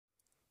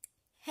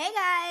Hey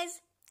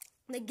guys,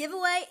 the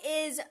giveaway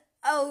is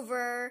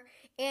over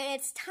and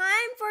it's time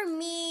for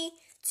me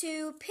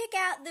to pick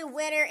out the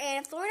winner,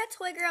 and Florida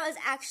Toy Girl is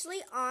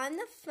actually on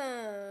the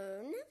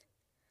phone.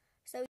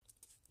 So,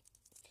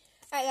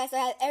 alright guys, so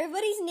I have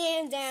everybody's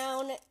name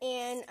down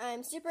and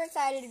I'm super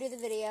excited to do the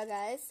video,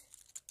 guys.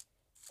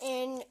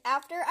 And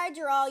after I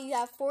draw, you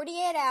have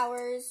 48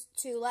 hours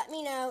to let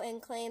me know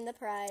and claim the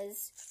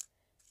prize.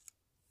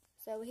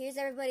 So here's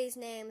everybody's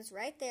names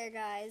right there,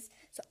 guys.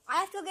 So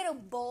I have to get a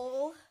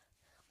bowl.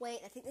 Wait,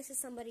 I think this is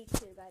somebody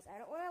too, guys. I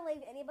don't want to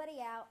leave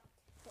anybody out.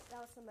 That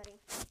was somebody.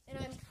 And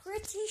I'm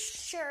pretty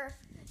sure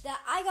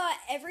that I got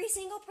every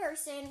single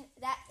person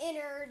that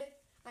entered.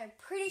 I'm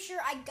pretty sure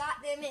I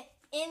got them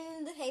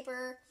in the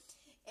paper.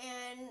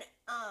 And,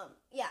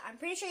 yeah, I'm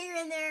pretty sure you're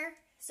in there.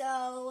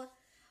 So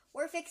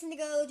we're fixing to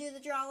go do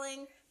the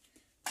drawing.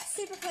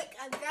 Super quick,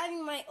 I'm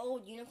grabbing my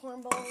old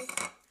unicorn bowl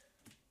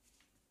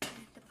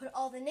to put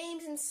all the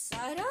names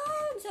inside.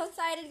 Oh, I'm so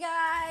excited,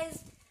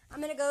 guys. I'm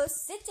going to go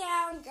sit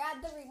down,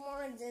 grab the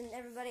rewards, and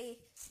everybody,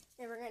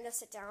 and we're going to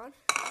sit down.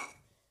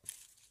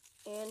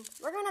 And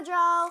we're going to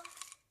draw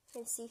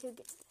and see who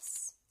gets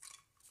this.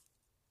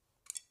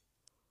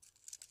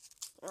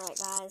 Alright,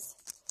 guys.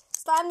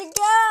 It's time to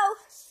go!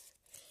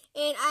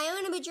 And I am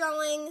going to be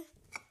drawing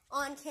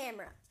on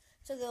camera.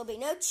 So there'll be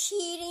no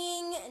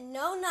cheating,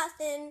 no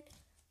nothing.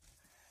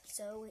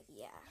 So,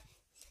 yeah.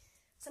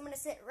 So I'm going to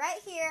sit right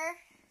here.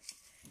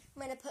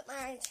 I'm going to put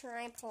my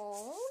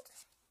tripod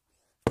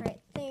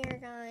right there,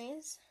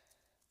 guys.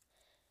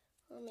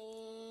 Let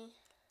me...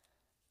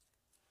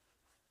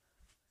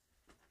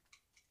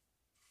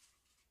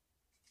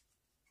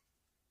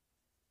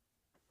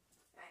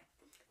 Alright.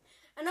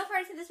 I know if I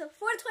already said this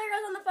before, the Toy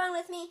Girl's on the phone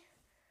with me.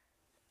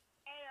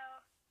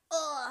 Heyo.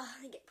 Oh,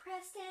 I get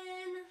Preston.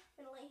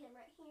 I'm going to lay him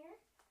right here.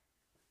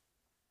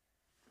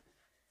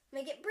 I'm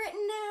going to get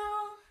Britton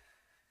now.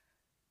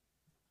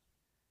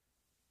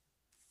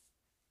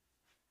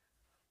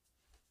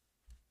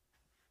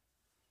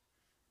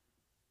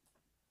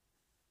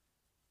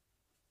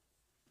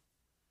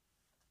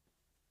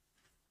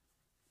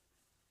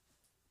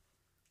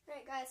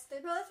 Alright guys,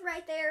 they're both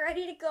right there,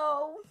 ready to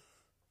go.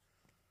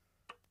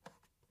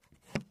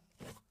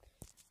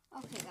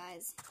 Okay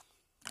guys,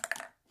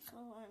 so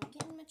I'm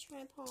getting my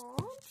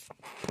tripod,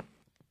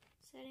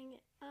 setting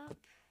it up,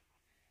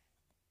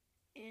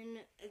 and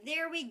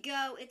there we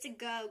go, it's a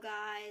go,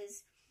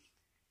 guys.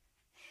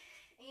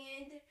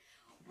 And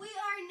we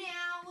are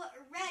now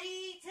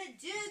ready to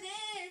do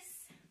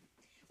this.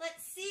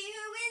 Let's see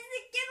who wins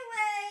the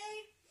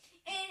giveaway.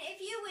 And if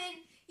you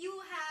win, you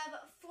will have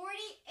 48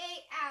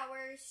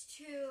 hours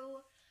to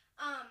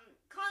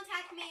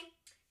contact me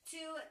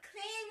to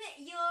claim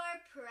your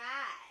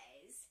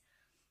prize.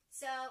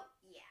 So,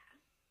 yeah.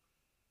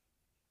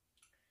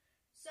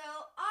 So,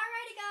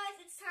 alrighty guys,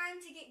 it's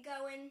time to get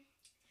going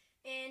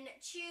and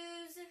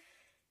choose who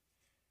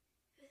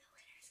the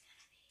winner's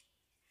gonna be.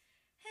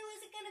 Who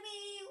is it gonna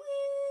be?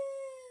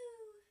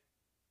 Woo!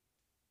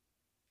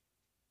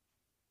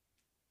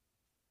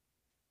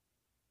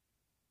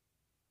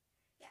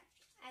 Yeah,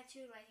 I have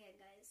two in my hand,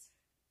 guys.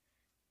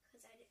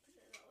 Because I didn't put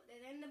it all.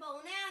 They're in the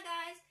bowl now,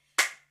 guys.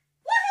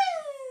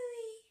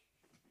 Woohoo!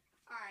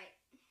 Alright.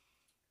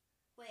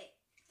 Wait,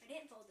 I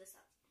didn't fold this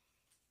up.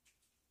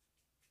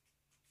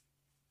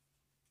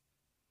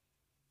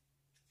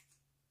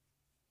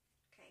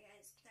 Okay,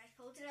 guys, I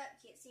fold it up.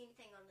 Can't see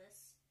anything on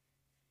this.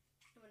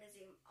 I'm going to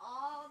zoom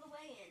all the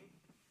way in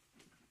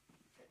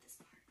for this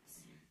part.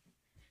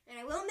 And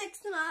I will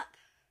mix them up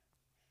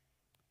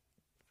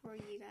for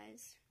you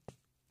guys.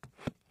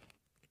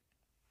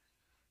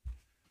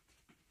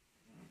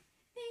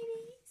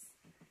 Babies.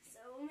 So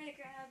I'm going to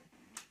grab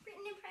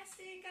Britton and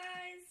Preston,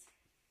 guys.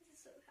 This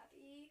is so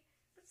happy.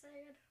 But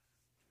sad.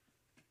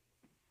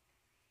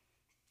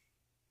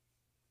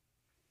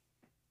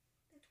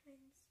 The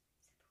twins.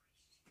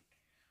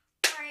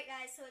 Separation. Alright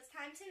guys, so it's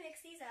time to mix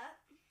these up.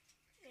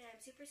 And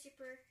I'm super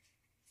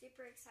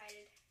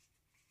excited.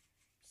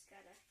 Just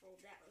gotta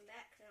fold that one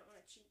back because I don't want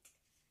to cheat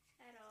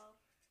at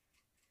all.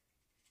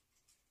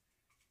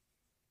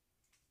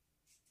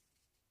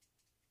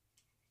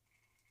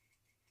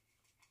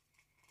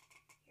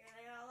 Here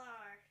they all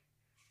are.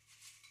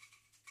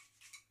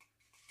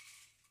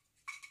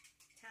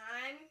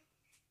 Time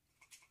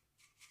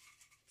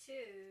to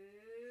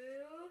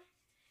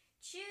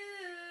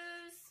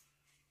choose.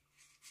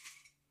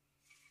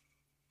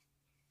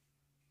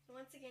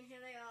 Once again, here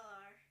they all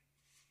are.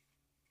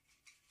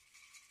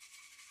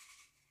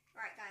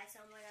 Alright guys,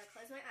 so I'm going to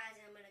close my eyes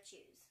and I'm going to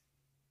choose.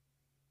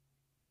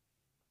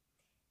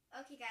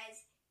 Okay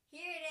guys,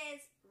 here it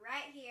is,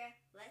 right here.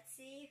 Let's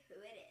see who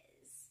it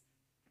is.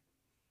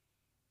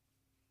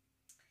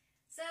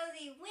 So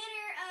the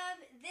winner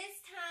of this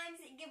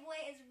time's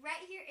giveaway is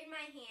right here in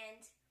my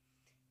hand.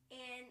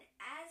 And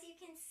as you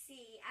can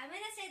see, I'm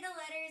going to say the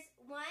letters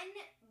one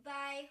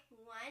by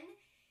one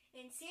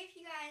and see if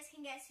you guys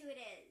can guess who it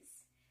is.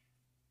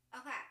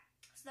 Okay,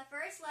 so the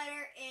first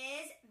letter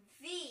is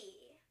V.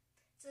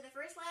 So the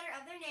first letter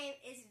of their name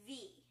is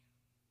V.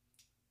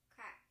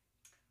 Okay,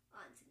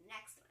 on to the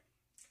next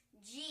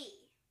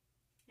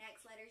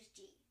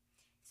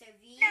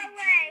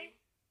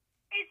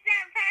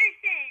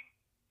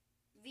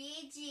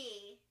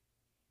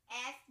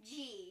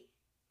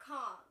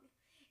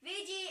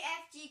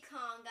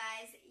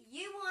prize.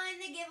 You won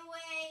the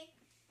giveaway.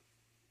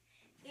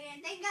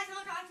 And thank you guys so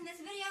much for watching this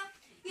video.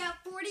 You have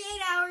 48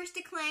 hours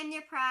to claim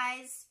your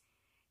prize.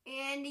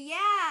 And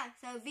yeah,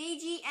 so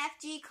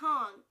VGFG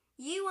Kong,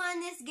 you won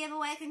this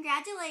giveaway.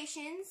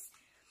 Congratulations.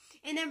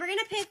 And then we're going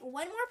to pick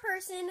one more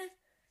person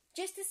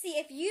just to see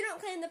if you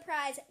don't claim the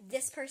prize,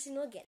 this person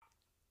will get it.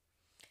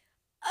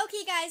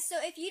 Okay guys, so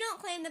if you don't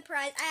claim the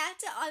prize, I have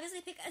to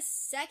obviously pick a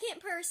second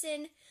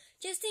person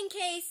just in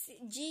case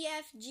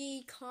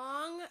GFG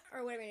Kong,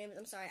 or whatever your name is.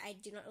 I'm sorry, I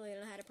do not really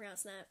know how to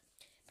pronounce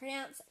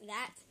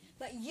that.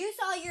 But you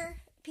saw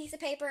your piece of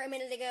paper a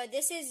minute ago.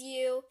 This is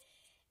you,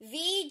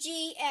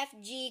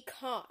 VGFG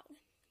Kong.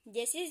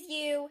 This is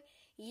you.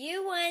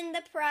 You won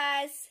the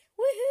prize.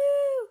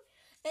 Woohoo!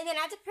 And then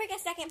I have to pick a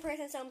second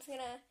person, so I'm just going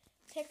to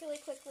pick really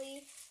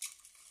quickly.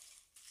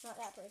 Not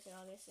that person,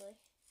 obviously.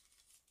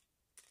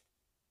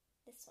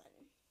 This one.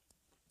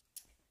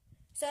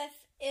 So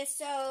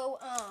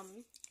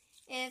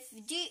if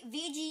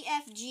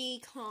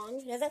VGFG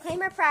Kong doesn't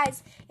claim her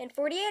prize in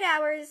 48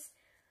 hours,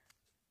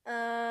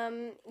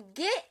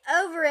 Get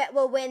Over It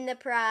will win the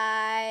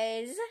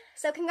prize.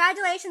 So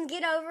congratulations,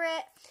 Get Over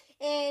It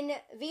in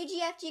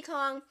VGFG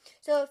Kong.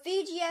 So if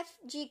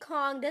VGFG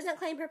Kong doesn't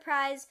claim her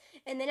prize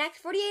in the next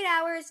 48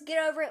 hours, Get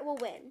Over It will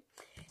win.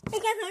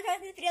 Thank you guys so much for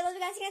watching this video. Love you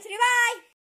guys. See you next video. Bye!